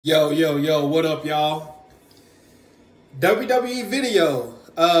Yo, what up, y'all? WWE video,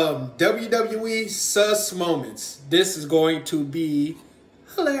 WWE Sus Moments. This is going to be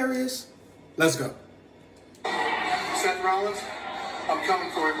hilarious. Let's go. Seth Rollins, I'm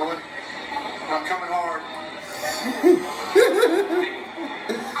coming for you, boy. I'm coming hard.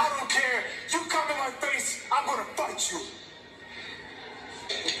 I don't care. You come in my face, I'm gonna fight you.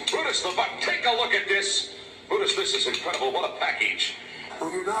 Brutus the Buck, take a look at this. Brutus, this is incredible. What a package. Well,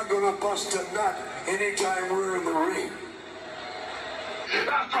 you're not gonna bust a nut anytime we're in the ring.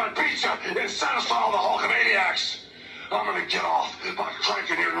 After I beat you and satisfy all the Hulkamaniacs, I'm gonna get off by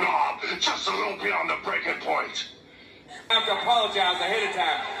cranking your knob just a little beyond the breaking point. I have to apologize ahead of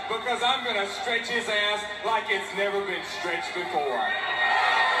time because I'm gonna stretch his ass like it's never been stretched before.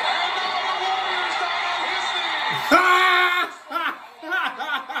 And now the Warriors down on his knees.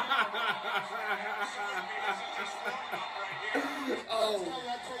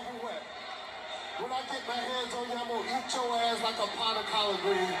 When I get my hands on you, I'm gonna eat your ass like a pot of collard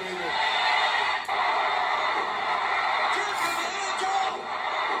greens, baby.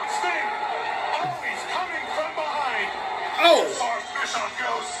 Sting, always coming from behind. Oh! As far as Bischoff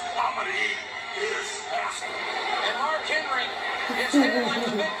goes, I'm gonna eat his ass. And Mark Henry is headed like a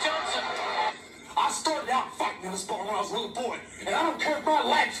Big Johnson. I started out fighting in this bar when I was a little boy, and I don't care if my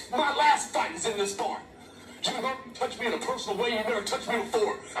last fight is in this bar. You never touch me in a personal way. You never touched me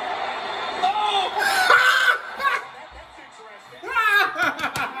before.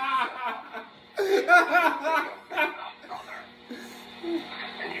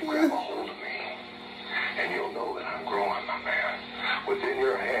 And you grab a hold of me, and you'll know that I'm growing, my man. Within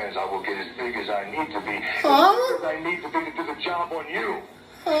your hands, I will get as big as I need to be. As big as I need to be to do the job on you.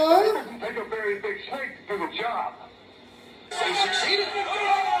 It doesn't take a very big snake to do the job. He succeeded.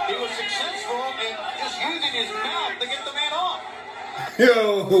 He was successful in just using his mouth to get the man off. I'm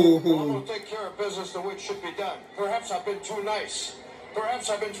Yo! going to take care of business the way it should be done. Perhaps I've been too nice. Perhaps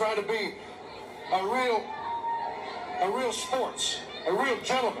I've been trying to be a real sports, a real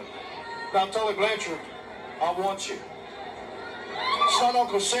gentleman. Now, Tully Blanchard, I want you. It's not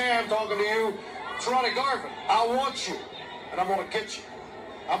Uncle Sam talking to you. It's Ronnie Garvin. I want you. And I'm going to get you.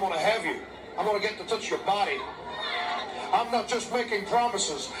 I'm going to have you. I'm going to get to touch your body. I'm not just making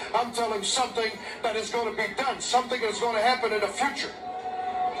promises. I'm telling something that is going to be done, something that's going to happen in the future.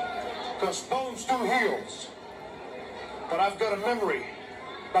 Because bones do heal. But I've got a memory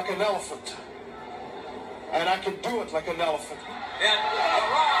like an elephant. And I can do it like an elephant. And The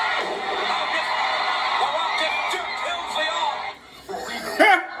Rock just kills the arm.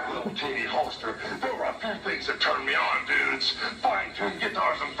 Little teeny holster, there were a few things that turned me on, dudes. Fine-tuned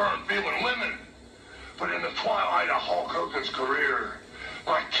guitars and firm-feeling women. But in the twilight of Hulk Hogan's career,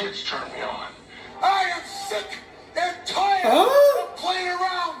 my kids turned me on. I am sick and tired of playing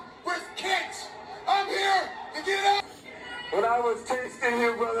around with kids. I'm here to get out. When I was tasting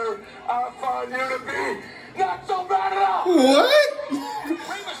you, brother, I found you to be not so bad at all. What?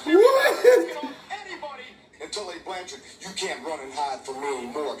 What? And Tully Blanchard, you can't run and hide from me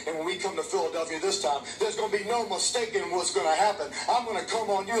anymore. And when we come to Philadelphia this time, there's going to be no mistaking what's going to happen. I'm going to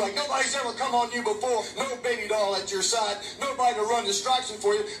come on you like nobody's ever come on you before. No baby doll at your side. Nobody to run distraction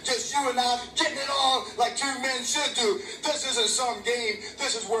for you. Just you and I getting it on like two men should do. This isn't some game.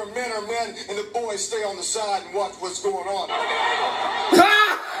 This is where men are men and the boys stay on the side and watch what's going on.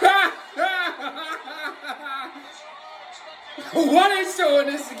 Why they showing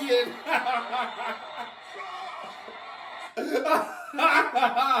this again?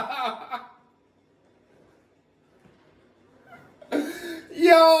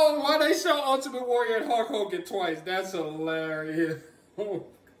 Yo, why they show Ultimate Warrior and Hulk Hogan twice? That's hilarious.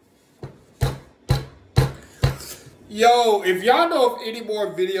 Yo, if y'all know of any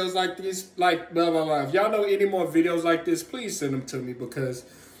more videos like this, like blah blah blah, if y'all know any more videos like this, please send them to me because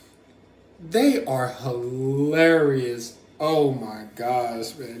they are hilarious. Oh my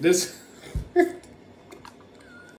gosh, man. This